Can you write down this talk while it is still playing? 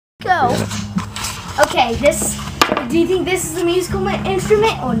Go. Okay, do you think this is a musical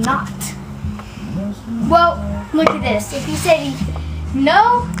instrument or not? Well, look at this. If you say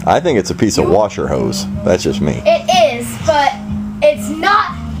no... I think it's a piece of washer hose. That's just me. It is, but it's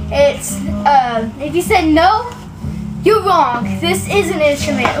not. It's, if you said no, you're wrong. This is an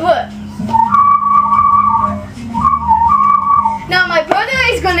instrument. Look. Now, my brother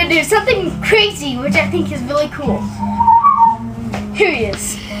is going to do something crazy, which I think is really cool. Here he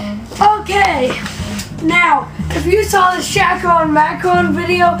is. Okay, now, if you saw the Shaqo and Macron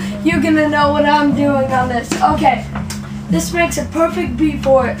video, you're gonna know what I'm doing on this. Okay, this makes a perfect beat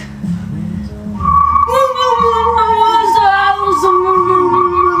for it.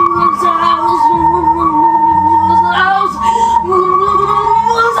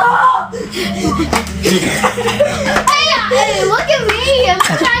 Hey, look at me! Look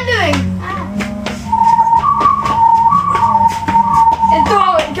what I'm doing. And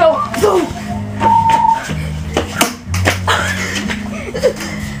throw it and go boom.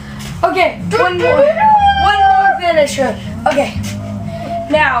 Okay, one more finisher. Okay,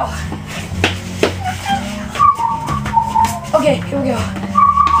 now. Okay, here we go.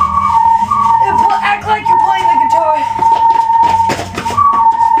 And act like you're playing the guitar.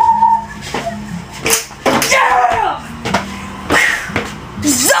 Yeah!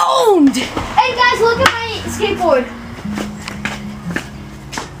 Zoned! Hey guys, look at my skateboard.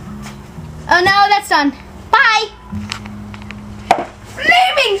 Oh no, that's done. Bye!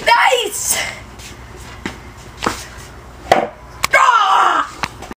 Flaming nice!